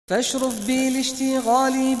فاشرف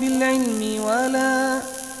بالاشتغال بالعلم ولا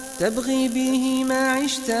تبغي به ما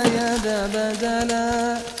عشت يا ذا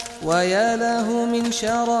بدلا ويا له من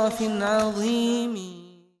شرف عظيم.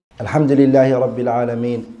 الحمد لله رب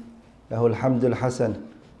العالمين، له الحمد الحسن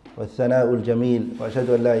والثناء الجميل، وأشهد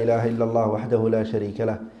أن لا إله إلا الله وحده لا شريك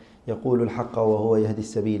له يقول الحق وهو يهدي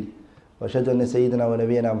السبيل، وأشهد أن سيدنا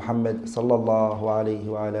ونبينا محمد صلى الله عليه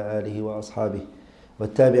وعلى آله وأصحابه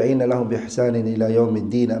والتابعين لهم بإحسان إلى يوم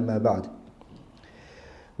الدين. أما بعد.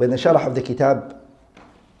 When the sharh of the kitab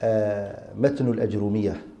متن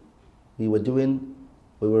الأجرومية, we were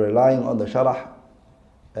relying on the sharh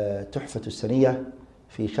تحفة السنية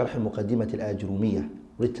في شرح مقدمة الأجرومية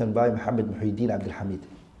written by Muhammad Muhyiddin Abdul Hamid.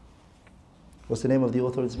 What's the name of the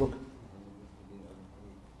author of this book?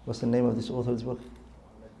 What's the name of this author of this book?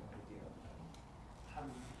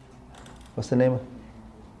 What's the name?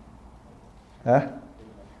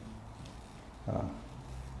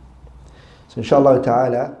 So inshallah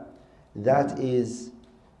ta'ala, that is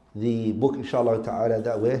the book inshallah ta'ala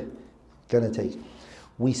that we're going to take.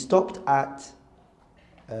 We stopped at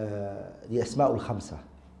the Asma'ul Khamsa.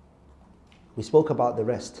 We spoke about the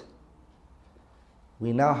rest.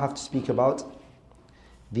 We now have to speak about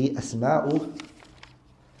the Asma'ul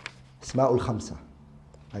Khamsa.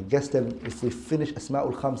 I guess then if we finish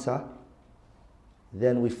Asma'ul Khamsa,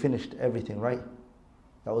 then we finished everything, right?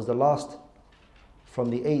 That was the last from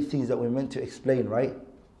the 8 things that we meant to explain, right?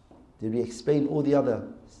 Did we explain all the other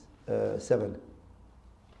 7?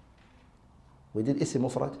 We did Ism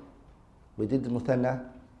Mufrad, we did Muthanna,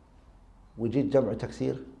 we did Jam'u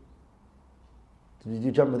Taksir. Did we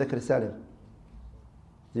do Jam'u Dhakr Salim?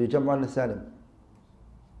 Did we do Jam'u Annath Salim?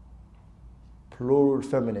 Plural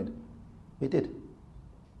feminine. We did.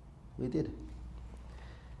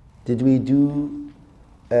 Did we do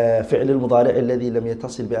فعل المضارع الذي لم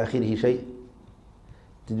يتصل بآخره شيء?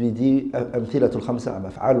 Did we do أمثلة الخمسة أم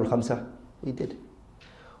أفعال الخمسة? We did.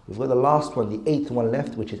 We've got the last one, the 8th one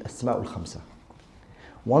left, which is Asma'ul Khamsa.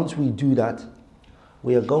 Once we do that,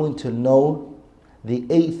 we are going to know the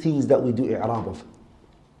 8 things that we do i'rab of.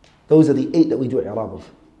 Those are the 8 that we do i'rab of.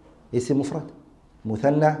 Ism Mufrad,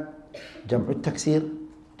 Muthanna, Jam'u Taksir,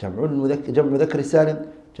 Jam'u Dhakr Salim,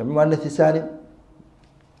 Jam'u Annath Salim,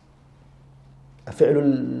 فعل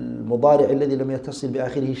المضارع الذي لم يتصل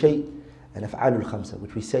بآخره شيء, and أفعال الخمسة,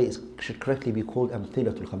 which we say should correctly be called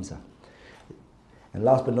أمثلة الخمسة. And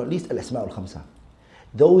last but not least, الأسماء الخمسة.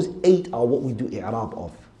 Those 8 are what we do i'rab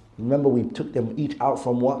of. Remember, we took them each out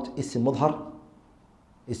from what? Ism Mudhar.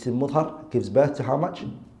 Ism Mudhar gives birth to how much?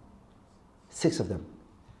 6 of them.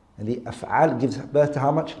 And the Af'al gives birth to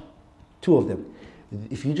how much? 2 of them.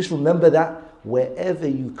 If you just remember that, wherever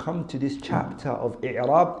you come to this chapter of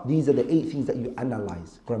i'rab, these are the 8 things that you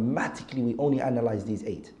analyze. Grammatically, we only analyze these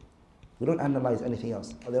 8. We don't analyze anything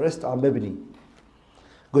else. The rest are mabni.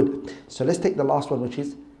 Good. So let's take the last one, which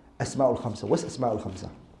is Asma'ul Khamsa. What's Asma'ul Khamsa?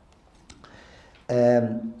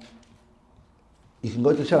 You can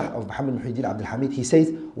go to the sharh of Muhammad Muhyiddin Abdul Hamid. He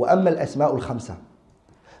says, وَأَمَّا الْأَسْمَاءُ الْخَمْسَةُ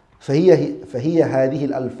فهي هذه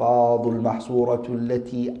الألفاظ المحصورة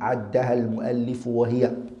التي عدها المؤلف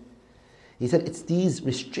وهي. He said it's these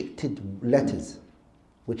restricted letters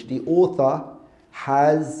which the author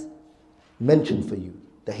has mentioned for you,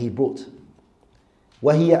 that he brought.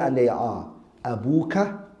 وهي, and they are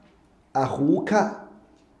أبوك, أخوك,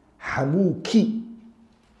 حموك,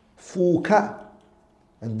 فوك,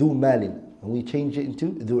 and ذو مال. And we change it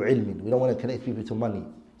into ذو علم. We don't want to connect people to money,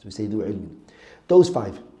 so we say ذو علم. Those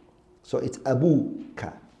 5. So it's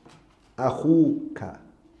أبوك, أخوك,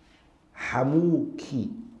 حموك,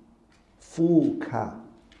 فوك,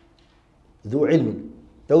 ذو علم.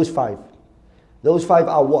 Those 5. Those 5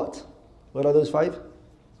 are what? What are those 5?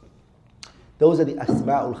 Those are the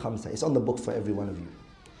Asma'ul Khamsa. It's on the book for every one of you.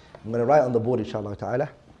 I'm going to write on the board inshallah ta'ala.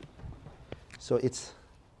 So it's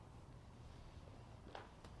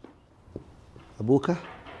أبوك,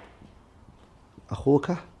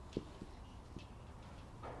 أخوك,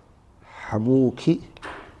 حموك,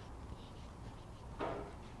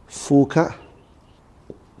 فوك,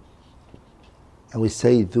 and we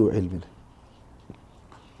say ذو علم.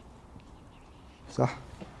 صح?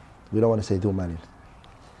 We don't want to say ذو مال.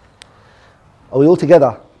 Are we all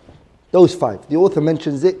together? Those 5. The author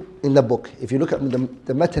mentions it in the book. If you look at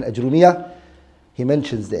the Matan Ajrumiyah, he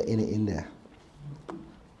mentions it in there.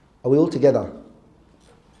 Are we all together?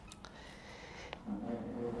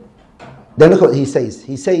 Then look what he says.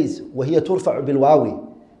 He says, وَهِيَ تُرْفَعُ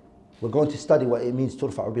بِالْوَاوِ. We're going to study what it means,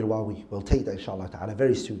 تُرْفَعُ بِالْوَاوِ. We'll take that inshallah ta'ala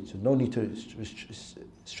very soon. So no need to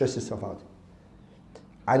stress yourself out.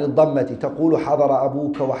 عن الضمة تقول حضر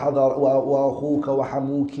أبوك وحضر وأخوك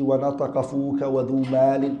وحموك ونطق فوك وذو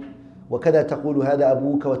مال، وكذا تقول هذا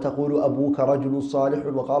أبوك، وتقول أبوك رجل صالح.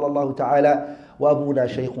 وقال الله تعالى وأبونا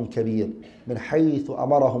شيخ كبير، من حيث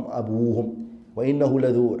أمرهم أبوهم وإنه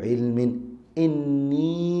لذو علم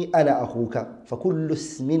إني أنا أخوك. فكل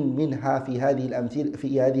اسم منها في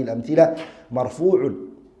هذه الأمثلة مرفوع،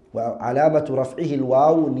 وعلامة رفعه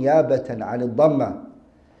الواو نيابة عن الضمة،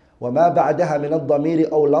 وما بعدها من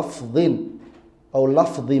الضمير أو لفظ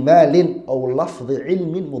مال أو لفظ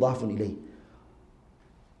علم مضاف إليه.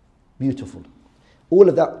 Beautiful. All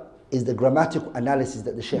of that is the grammatical analysis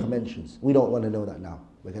that the Shaykh mentions. We don't want to know that now.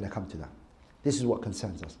 We're going to come to that. This is what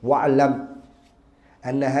concerns us. وَعَلَّمْ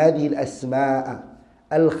أن هذه الأسماء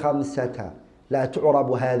الخمسة لا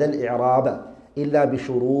تعرب هذا الإعراب إلا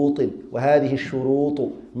بشروط، وهذه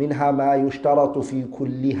الشروط منها ما يشترط في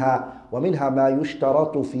كلها ومنها ما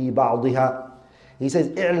يشترط في بعضها. He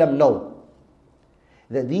says اعلم know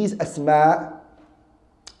that these أسماء،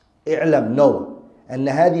 اعلم know أن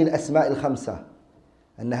هذه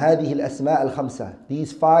الأسماء الخمسة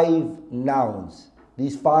these 5 nouns,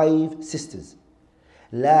 these 5 sisters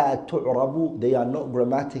لا تعرب, they are not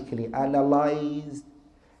grammatically analyzed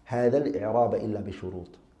هذا الإعراب إلا بشروط,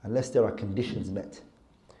 unless there are conditions met.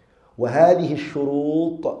 وهذه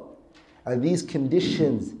الشروط, and these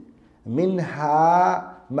conditions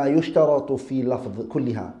منها ما يشترط في لفظ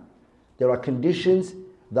كلها, there are conditions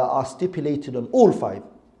that are stipulated on all 5.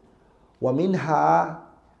 ومنها,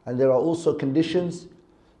 and there are also conditions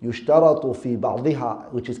يشترط في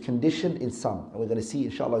بعضها, which is conditioned in some, and we're going to see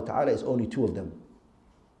inshallah ta'ala it's only 2 of them.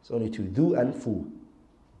 It's only 2, dhu and fu.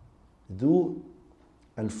 Dhu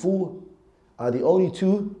and fu are the only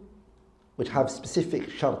 2 which have specific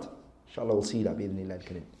shart. Inshallah we'll see that بإذن الله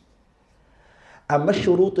الكريم. أما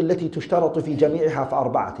الشروط التي تشترط في جميعها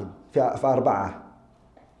فأربعة.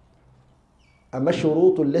 أما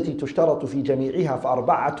الشروط التي تشترط في جميعها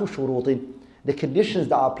فأربعة شروط. The conditions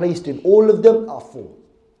that are placed in all of them are 4.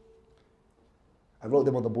 I wrote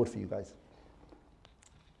them on the board for you guys.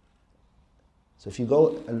 So if you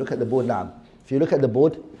go and look at the board now, if you look at the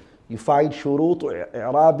board, you find شروط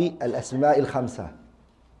إعراب الأسماء الخمسة.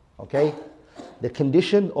 Okay? The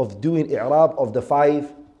condition of doing إعراب of the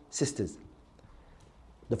 5 sisters.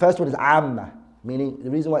 The first one is عامة, meaning the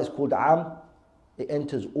reason why it's called عام, it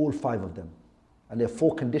enters all 5 of them. And there are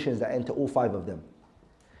 4 conditions that enter all 5 of them.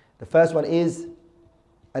 The first one is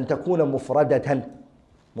أن تكون مفردة,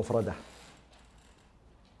 مفردة.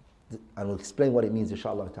 And we'll explain what it means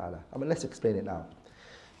inshallah ta'ala. I mean, let's explain it now.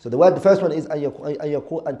 So the first one is أن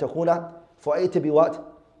تكون, for it to be what?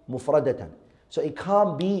 مفردة. So it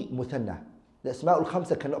can't be مثنى. The أسماء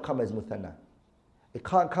الخمسة cannot come as مثنى. It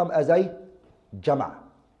can't come as a جمع.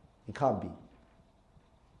 It can't be.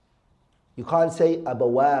 You can't say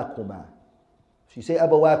أبواكما. If you say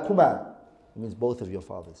أبواكما, it means both of your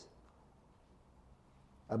fathers.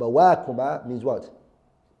 أبواكما means what?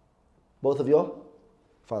 Both of your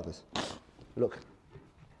fathers. Look.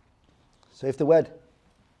 So if the word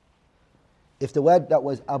that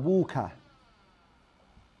was abuka,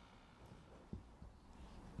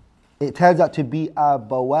 it turns out to be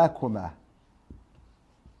abawakuma.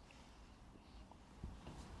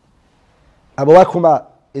 Abawakuma,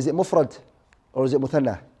 is it mufrad or is it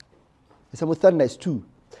muthanna? It's a muthanna, it's 2.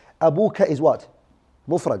 Abuka is what?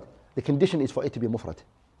 Mufrad. The condition is for it to be mufrad.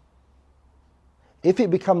 If it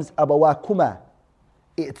becomes abawakuma,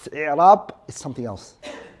 its i'rab is something else.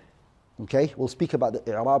 Okay, we'll speak about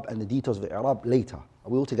the i'rab and the details of the i'rab later.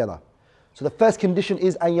 Are we all together? So the first condition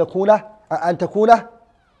is أن تكون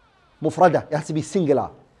مفردة. It has to be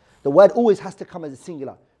singular. The word always has to come as a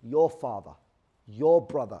singular. Your father, your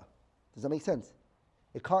brother. Does that make sense?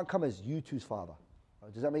 It can't come as you two's father.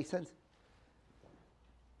 Does that make sense?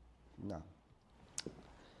 No.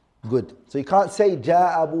 Good. So you can't say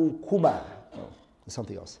جاء أبوكما. No, it's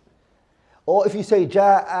something else. Or if you say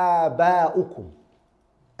جاء آباؤكم.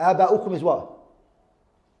 آباؤكم is what?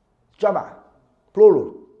 Jama'.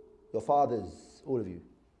 Plural. Your fathers, all of you.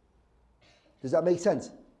 Does that make sense?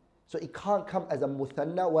 So it can't come as a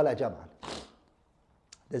muthanna wala jama'.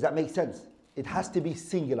 Does that make sense? It has to be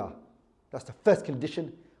singular. That's the first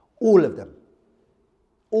condition. All of them.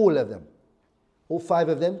 All of them. All 5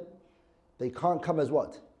 of them. They can't come as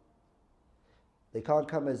what? They can't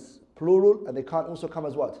come as plural, and they can't also come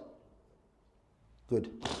as what? Good.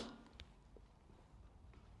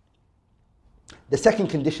 The second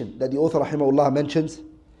condition that the author rahimahullah mentions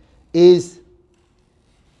is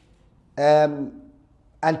أن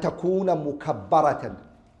تكون مكبرة.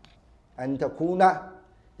 أن تكون,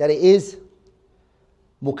 that it is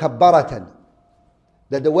مكبرة.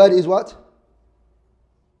 That the word is what?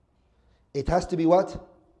 It has to be what?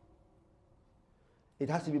 It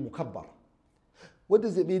has to be mukabbar. What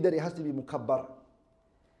does it mean that it has to be mukabbar?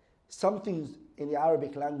 Some things in the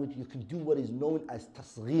Arabic language, you can do what is known as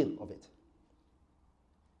tasghir of it.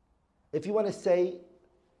 If you want to say,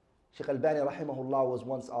 Shaykh Albani rahimahullah was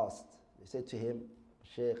once asked, they said to him,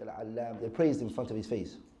 Shaykh Al-Allam, they praised him in front of his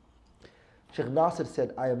face. Shaykh Nasir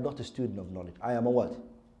said, I am not a student of knowledge. I am a what?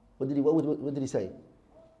 What did he say?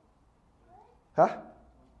 Huh?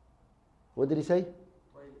 What did he say?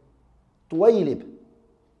 Tuwaylib.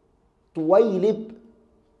 Tuwaylib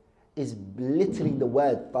is literally the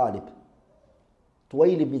word talib.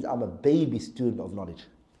 Tuwaylib means I'm a baby student of knowledge.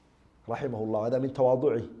 Rahimahullah. That means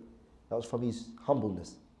tawadu'i. That was from his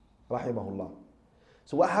humbleness. Rahimahullah.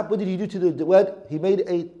 So what did he do to the word? He made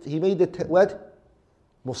the word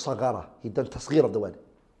musaghara. He done tasghir of the word.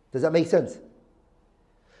 Does that make sense?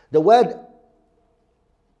 The word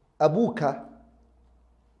abuka,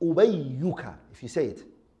 ubayyuka, if you say it,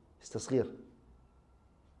 it's tasghir.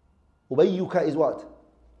 Ubayyuka is what?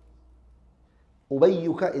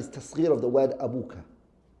 Ubayyuka is tasghir of the word abuka.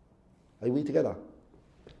 Are we together?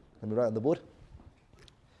 Let me write on the board.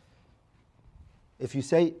 If you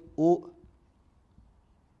say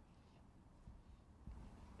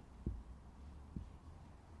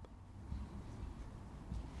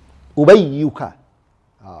ubayyuka,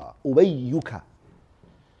 ubayyuka.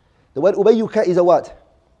 The word ubayyuka is a what?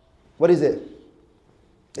 What is it?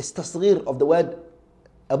 It's tasghir of the word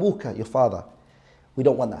abuka, your father. We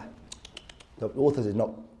don't want that. The author says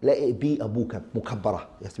no. Let it be abuka, mukabbara.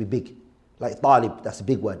 It has to be big. Like talib, that's a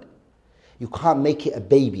big word. You can't make it a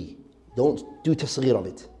baby. Don't do tasghir of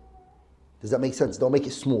it. Does that make sense? Don't make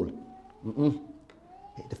it small.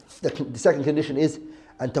 The second condition is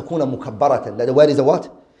أن تكون مكبرة. The word is a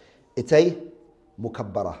what? It's a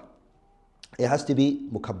mukabbara. It has to be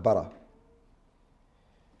mukabbara.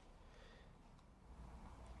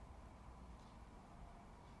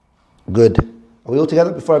 Good. Are we all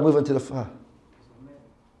together before I move into the...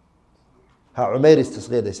 Umair is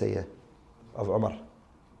tasghir, they say, yeah, of Umar.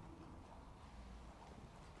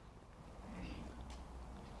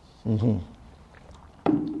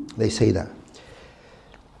 They say that.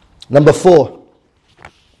 Number four.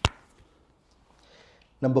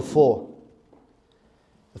 The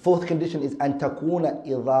fourth condition is أن تكون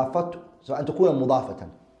إضافة. So أن تكون مضافة.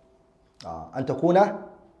 أن تكون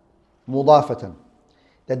مضافة.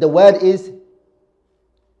 That the word is,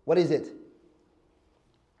 what is it?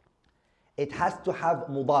 It has to have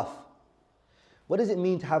mudaf. What does it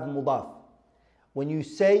mean to have mudaf? When you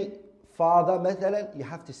say father, مثلا, you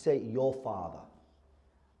have to say your father.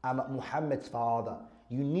 I'm Muhammad's father.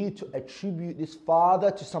 You need to attribute this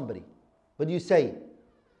father to somebody. What do you say?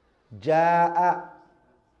 جاء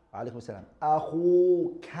عليكم السلام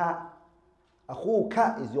أخوك.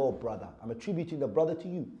 Akhuka is your brother. I'm attributing the brother to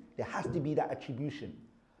you. There has to be that attribution.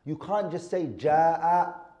 You can't just say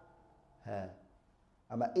Ja'a.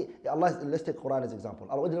 Allah, let's take Quran as example.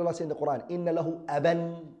 Allah, what did Allah say in the Quran? Inna lahu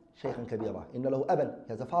aban shaykhan kabira. Inna lahu aban. He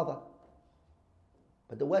has a father.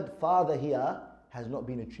 But the word father here has not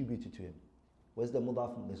been attributed to him. Where's the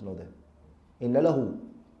mudaf? There's no there. Inna lahu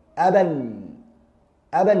aban.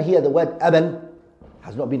 Aban here, the word aban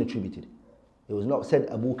has not been attributed. It was not said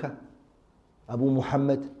Abuka, Abu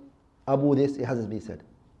Muhammad, Abu this. It hasn't been said.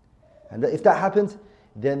 And if that happens,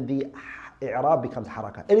 then the i'rab becomes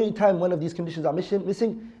haraka. Any time one of these conditions are missing,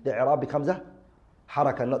 the i'rab becomes a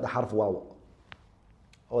haraka, not the harf waw,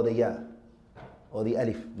 or the ya, or the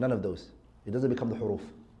alif. None of those. It doesn't become the huruf.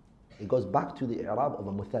 It goes back to the i'rab of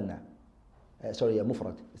a muthanna. A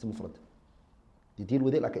mufrad. It's a mufrad. You deal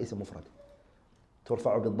with it like it's a mufrad.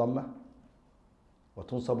 ترفع بالضمة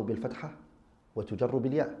وتنصب بالفتحة وتجر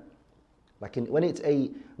بالياء. Like when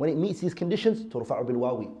it meets these conditions, ترفع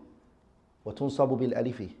بالواو وتنصب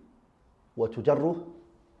بالألف وتجر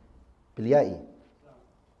بالياء.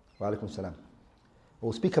 وعليكم السلام.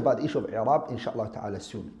 We'll speak about the issue of i'rab inshallah ta'ala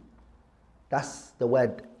soon. That's the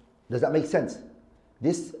word. Does that make sense?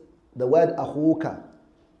 The word akhuka,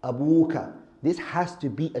 abuka, this has to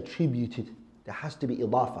be attributed. There has to be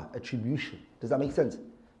idafa, attribution. Does that make sense?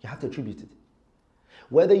 You have to attribute it.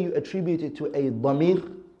 Whether you attribute it to a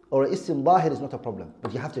dhamir or an ism zahir is not a problem,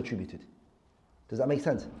 but you have to attribute it. Does that make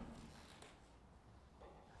sense?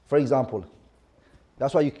 For example,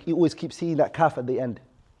 that's why you always keep seeing that kaf at the end.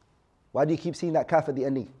 Why do you keep seeing that kaf at the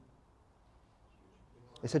ending?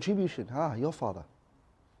 It's attribution. Your father.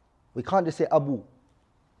 We can't just say Abu.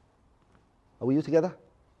 Are we together?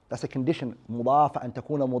 That's a condition. Mudafa and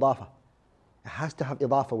takuna mudafa. It has to have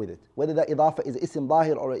idafa with it. Whether that idafa is ism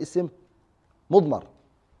zahir or ism mudmar.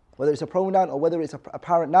 Whether it's a pronoun or whether it's a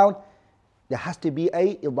apparent noun, there has to be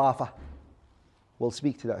a idafa. We'll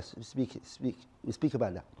speak to that. We speak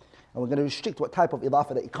about that. And we're going to restrict what type of idafa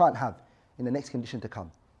that it can't have in the next condition to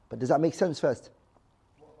come. But does that make sense first?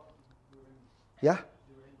 Yeah?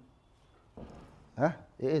 Huh?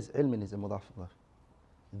 It is. Ilmin is a mudaf.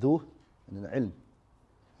 Dhu and then ilm.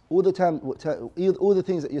 All the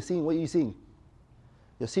things that you're seeing, what are you seeing?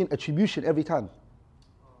 You're seeing attribution every time.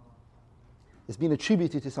 It's been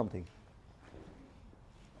attributed to something.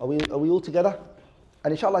 Are we all together?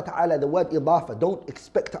 And inshallah ta'ala, the word idafa, don't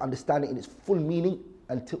expect to understand it in its full meaning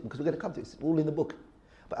until, because we're going to come to it, it's all in the book.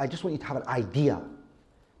 But I just want you to have an idea.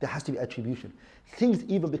 There has to be attribution. Things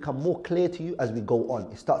even become more clear to you as we go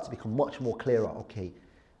on. It starts to become much more clearer. Okay,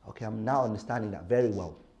 I'm now understanding that very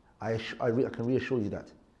well. I can reassure you that.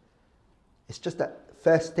 It's just that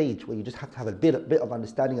first stage where you just have to have a bit of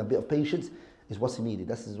understanding, a bit of patience is what's needed.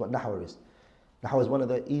 This is what Nahwa is. Nahwa is one of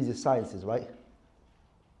the easiest sciences, right?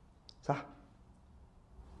 Sah?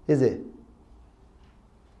 Is it?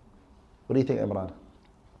 What do you think, Imran?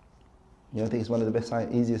 You don't think it's one of the best,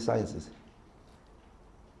 easiest sciences?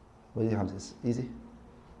 What do you think, it's easy?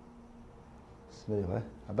 It's very hard.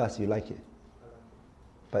 Abbas, you like it?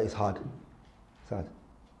 But it's hard. It's hard.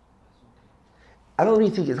 I don't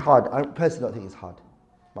really think it's hard. I personally don't think it's hard.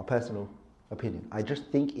 My personal opinion. I just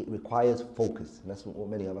think it requires focus. And that's what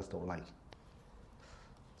many of us don't like.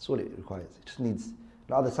 That's what it requires. It just needs...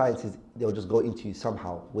 The other sciences, they'll just go into you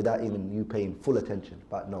somehow without even you paying full attention.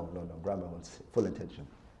 But no. Grammar wants full attention.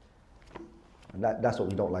 And that's what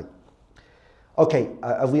we don't like. Okay,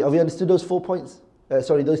 have we understood those 4 points?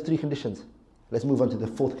 Those 3 conditions. Let's move on to the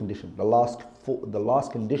 4th condition. The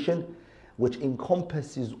last condition, which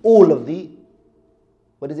encompasses all of the...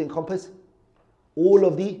 What does it encompass? All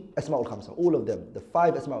of the Asma'ul Khamsa, all of them. The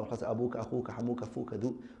 5 Asma'ul Khamsa, Abuka, Akhuka, Hamuka,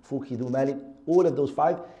 Fuki, Dhu Malin. All of those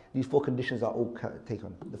 5, these 4 conditions are all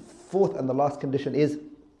taken. The 4th and the last condition is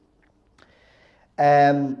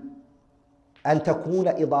أن تكون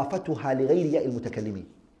إضافتها لغير ياء المتكلمين.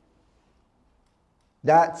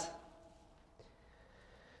 That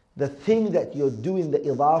the thing that you're doing the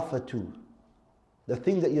idafa to,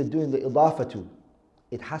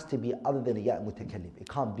 it has to be other than a ya' mutakallim. It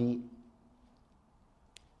can't be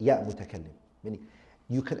ya' mutakallim. Meaning,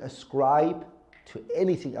 you can ascribe to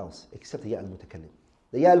anything else except the ya' al-mutakallim.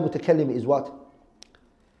 The ya' al-mutakallim is what?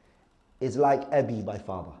 Is like abi, by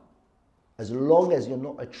father. As long as you're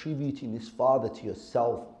not attributing this father to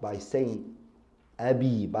yourself by saying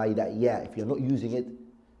abi by that ya, if you're not using it,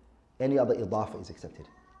 any other idafa is accepted.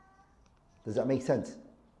 Does that make sense?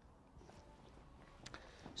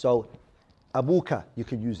 So, abuka, you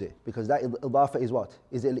can use it, because that idafa is what?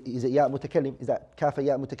 Is it ya mutakallim? Is that kafa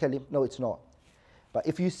ya mutakallim? No, it's not. But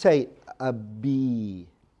if you say abi,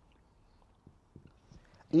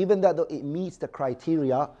 even though it meets the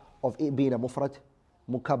criteria of it being a mufrad,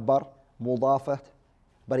 mukabbar, mudafat,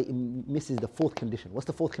 but it misses the 4th condition. What's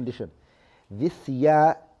the 4th condition? This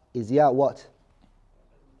ya is ya what?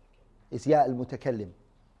 It's ya al-mutakallim.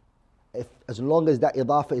 As long as that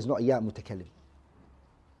idafa is not ya mutakallim.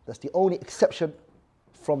 That's the only exception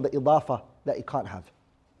from the idafa that it can't have.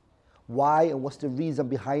 Why and what's the reason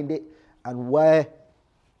behind it, and where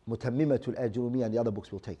Mutammimatul Ajurumi and the other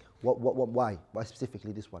books will take. Why? Why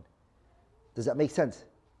specifically this one? Does that make sense?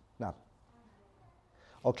 Now.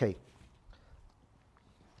 Okay.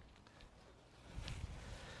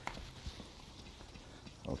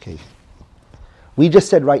 Okay. We just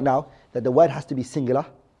said right now that the word has to be singular.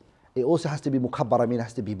 It also has to be mukabbar, it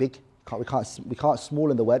has to be big. We can't small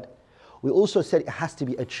in the word. We also said it has to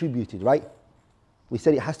be attributed, right? We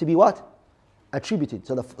said it has to be what? Attributed.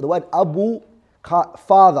 So the word abu,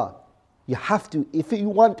 father, you have to, if you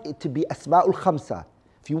want it to be Asma'ul Khamsa,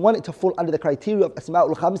 if you want it to fall under the criteria of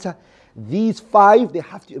Asma'ul Khamsa, these 5, they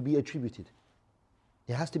have to be attributed.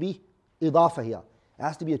 It has to be idafa here. It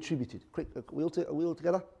has to be attributed. Quick, are we all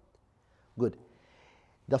together? Good.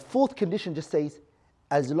 The 4th condition just says,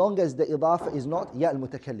 as long as the idafa is not ya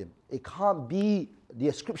al-mutakallim. It can't be the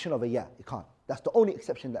ascription of a ya. It can't. That's the only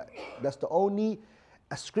exception that's the only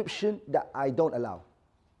ascription that I don't allow.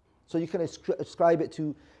 So you can ascribe it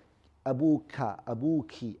to abuka,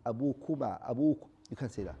 abuki, abukuma, abuk. You can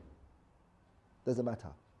say that. Doesn't matter.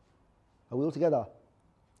 Are we all together?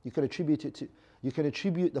 You can attribute it to. You can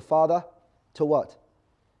attribute the father to what?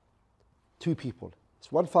 2 people.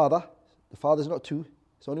 It's one father. The father is not 2.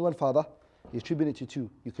 It's only one father. You attribute it to 2.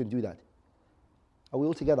 You can do that. Are we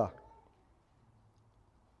all together?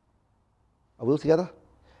 Are we all together?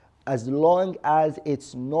 As long as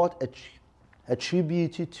it's not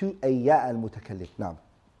attributed to a ya al-mutakallim. Now.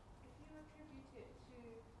 If you attribute it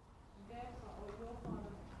to their father or your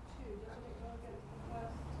father too, doesn't it go against the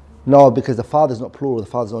first? No, because the father is not plural. The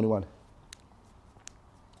father is only one.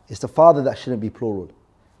 It's the father that shouldn't be plural.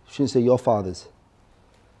 You shouldn't say your fathers.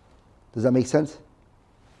 Does that make sense?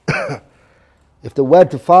 If the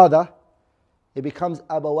word to father, it becomes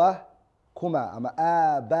abawa kuma, ama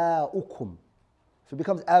aba'ukum. If it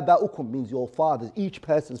becomes aba'ukum, means your fathers, each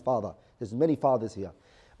person's father. There's many fathers here.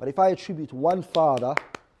 But if I attribute one father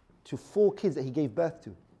to 4 kids that he gave birth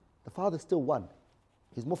to, the father's still one.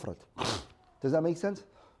 He's mufrad. Does that make sense?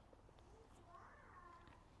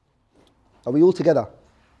 Are we all together?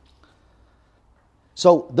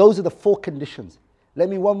 So those are the 4 conditions. Let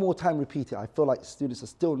me one more time repeat it. I feel like students are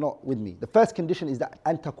still not with me. The first condition is that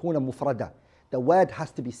أن تكون مفردة. The word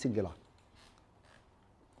has to be singular.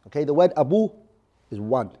 Okay, the word abu is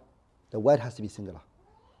one. The word has to be singular.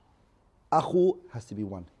 Akhu has to be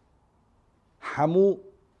one. Hamu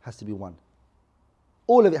has to be one.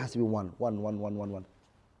 All of it has to be one. One.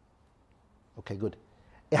 Okay, good.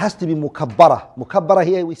 It has to be mukabbara. Mukabbara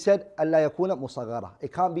here we said, ألا يكون مصغرة.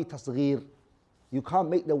 It can't be tasghir. You can't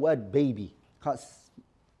make the word baby.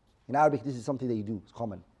 In Arabic, this is something that you do. It's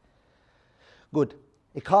common. Good.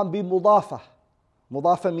 It can't be mudafa.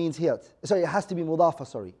 Mudafa means here. Sorry, it has to be mudafa,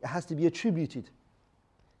 sorry. It has to be attributed.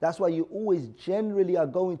 That's why you always generally are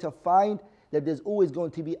going to find that there's always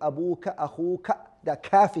going to be abuka, akhuka. That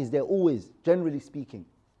kaf is there always, generally speaking.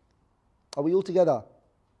 Are we all together?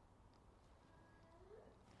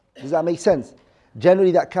 Does that make sense?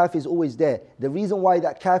 Generally that kaf is always there. The reason why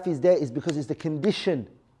that kaf is there is because it's the condition.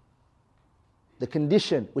 The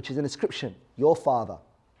condition, which is an inscription, your father.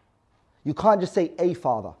 You can't just say a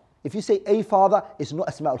father. If you say a father, it's not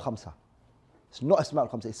Asma'ul Khamsa. It's not Asma'ul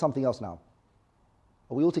Khamsa, it's something else now.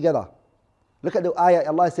 Are we all together? Look at the ayah,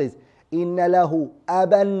 Allah says, Inna lahu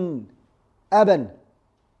aban. Aban.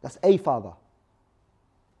 That's a father.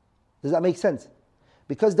 Does that make sense?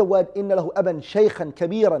 Because the word Inna lahu aban shaykhan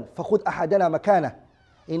kabiran fakhud ahadana makana.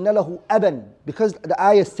 Inna lahu aban. Because the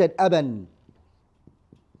ayah said aban.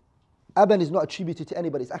 Aban is not attributed to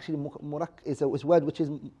anybody. It's actually it's a word which is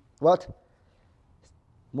what?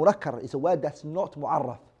 Murakkar. It's a word that's not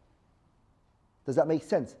mu'arraf. Does that make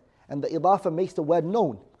sense? And the idafa makes the word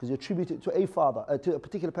known because you attribute it to a father, to a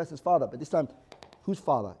particular person's father. But this time, whose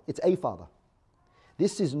father? It's a father.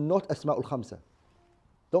 This is not Asma'ul Khamsa.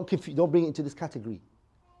 Don't bring it into this category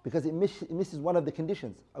because it misses one of the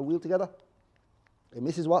conditions. Are we all together? It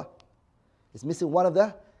misses what? It's missing one of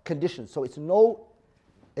the conditions. So it's not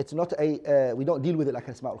we don't deal with it like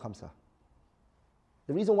Asma'ul Khamsa.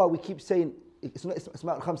 The reason why we keep saying it's not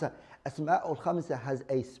Asma'ul Khamsa, Asma'ul Khamsa has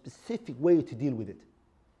a specific way to deal with it.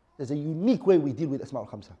 There's a unique way we deal with Asma'ul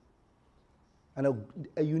Khamsa. And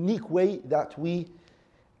a unique way that we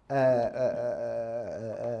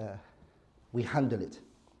handle it.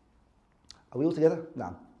 Are we all together?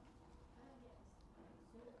 No.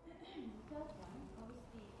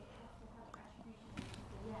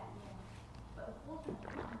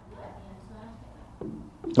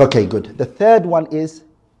 Okay, good. The third one is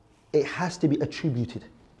it has to be attributed.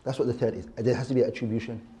 That's what the third is. There has to be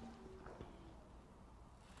attribution.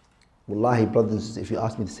 Wallahi, brothers, if you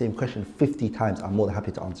ask me the same question 50 times, I'm more than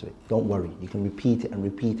happy to answer it. Don't worry. You can repeat it and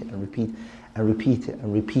repeat it and repeat and repeat it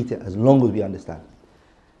and repeat it as long as we understand.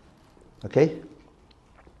 Okay?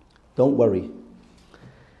 Don't worry.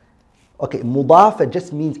 Okay, mudafa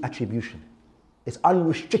just means attribution. It's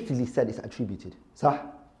unrestrictedly said it's attributed. Sah?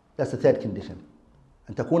 That's the third condition.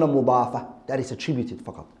 And takuna mudafa, that is attributed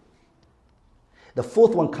faqat. The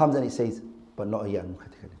fourth one comes and it says, but not a ya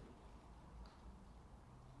mutakallim.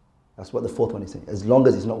 That's what the fourth one is saying. As long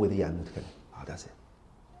as it's not with a ya mutakallim. Oh, that's it.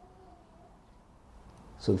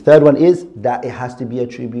 So the third one is that it has to be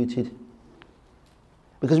attributed.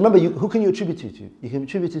 Because remember, who can you attribute it to? You can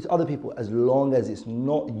attribute it to other people as long as it's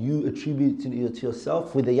not you attributing it to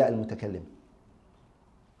yourself with the ya al-mutakallim.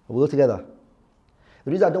 Are we all together?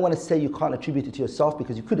 The reason I don't want to say you can't attribute it to yourself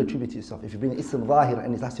because you could attribute it to yourself if you bring ism zahir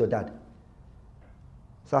and that's your dad.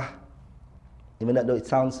 Sah? Even though it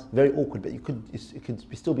sounds very awkward, but it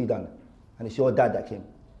could still be done. And it's your dad that came.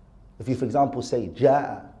 If you, for example, say,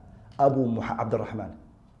 Ja'a Abu Abdul Rahman.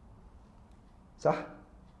 Sah?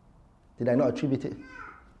 Did I not attribute it?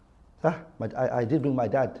 Sah? But I did bring my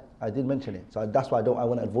dad. I did mention it. So that's why I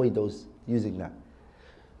want to avoid those using that.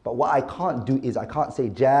 But what I can't do is I can't say,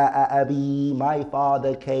 Ja'a Abi, my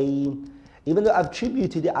father came. Even though I've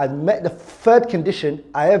attributed it, I've met the third condition,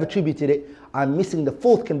 I have attributed it, I'm missing the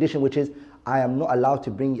fourth condition, which is I am not allowed to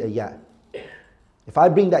bring a ya. If I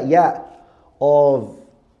bring that ya of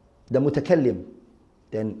the mutakallim,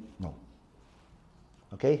 then no.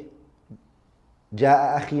 Okay?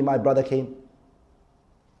 Ja'a akhi, my brother came.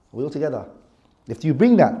 We're all together. If you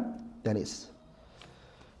bring that, then it's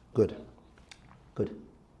good. Good.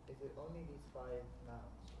 Is it only these 5 nouns,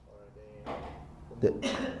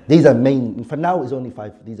 These are main, for now it's only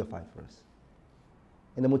 5, these are 5 for us.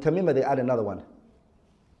 In the Mutammima they add another one.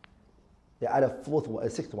 They add a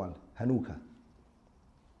 6th one, Hanuka.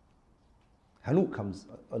 Hanuk comes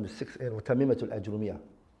on the 6th, Mutammimatul Ajrumiyah.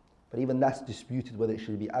 But even that's disputed whether it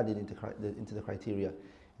should be added into the criteria.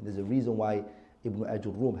 And there's a reason why Ibn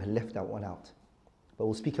Ajurrum had left that one out. But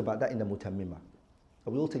we'll speak about that in the Mutammima.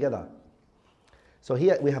 Are we all together? So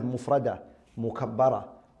here we have Mufrada, Mukabbara,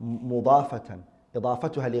 Mudafatan,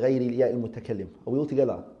 إضافتها لغير الياء المتكلم. Are we all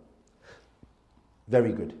together?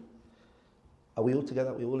 Very good. Are we all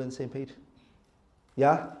together? Are we all on the same page?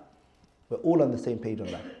 Yeah? We're all on the same page on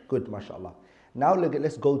that. Good, mashallah. Now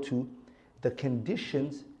let's go to the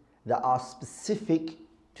conditions that are specific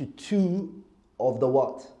to 2 of the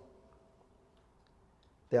what?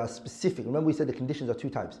 They are specific. Remember we said the conditions are 2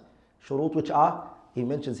 types. Shurut which are, he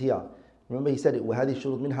mentions here. Remember he said it, وَهَذِي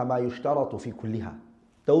الشُّرُوطُ مِنْهَا مَا يُشْتَرَطُ فِي كُلِّهَا.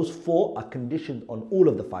 Those 4 are conditioned on all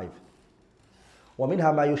of the 5.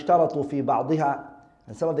 وَمِنْهَا مَا يُشْتَرَطُ فِي بَعْضِهَا.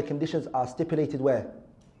 And some of the conditions are stipulated where?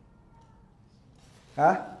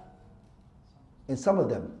 Huh? In some of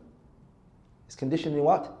them. It's conditioned in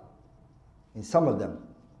what? In some of them.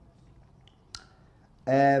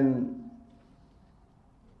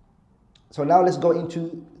 So now let's go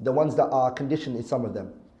into the ones that are conditioned in some of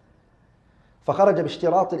them. فخرج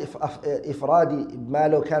باشتراط الإفراد ما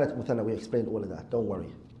لو كانت مثنى. We explained all of that, don't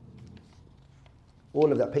worry.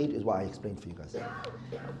 All of that page is what I explained for you guys.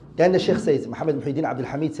 Then the Sheikh says, Muhammad Muhyiddin Abdul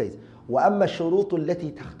Hamid says, وأما الشروط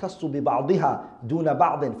التي تختص ببعضها دون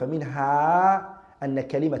بعض فمنها أن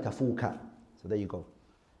كلمة فوك. So there you go.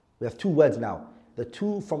 We have 2 words now. The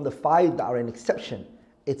 2 from the 5 that are an exception.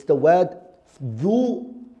 It's the word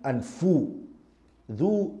ذو and fu.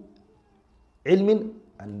 ذو علم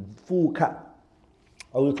and فوك.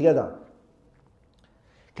 Are we together?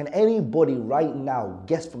 Can anybody right now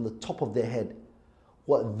guess from the top of their head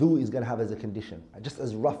what dhu is going to have as a condition? Just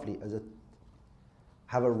as roughly,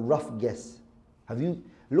 have a rough guess.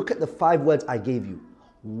 Look at the 5 words I gave you.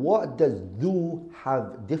 What does dhu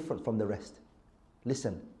have different from the rest?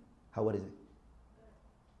 Listen. What is it?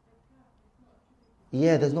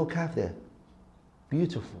 Yeah, there's no kaf there.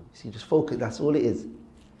 Beautiful. See, just focus, that's all it is.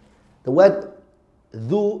 The word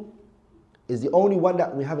dhu is the only one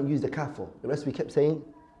that we haven't used the kaf for. The rest we kept saying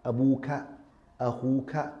abuka,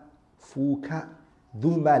 ahuka, fuka,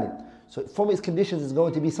 dhu malin. So from its conditions is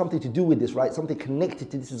going to be something to do with this, right? Something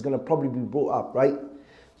connected to this is going to probably be brought up, right?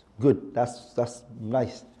 Good, that's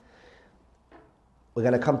nice. We're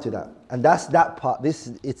going to come to that. And that's that part,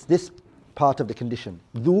 it's this part of the condition.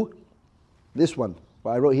 Dhu, this one,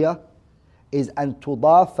 what I wrote here, is أن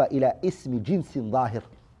تضاف إلى اسم جنس ظاهر.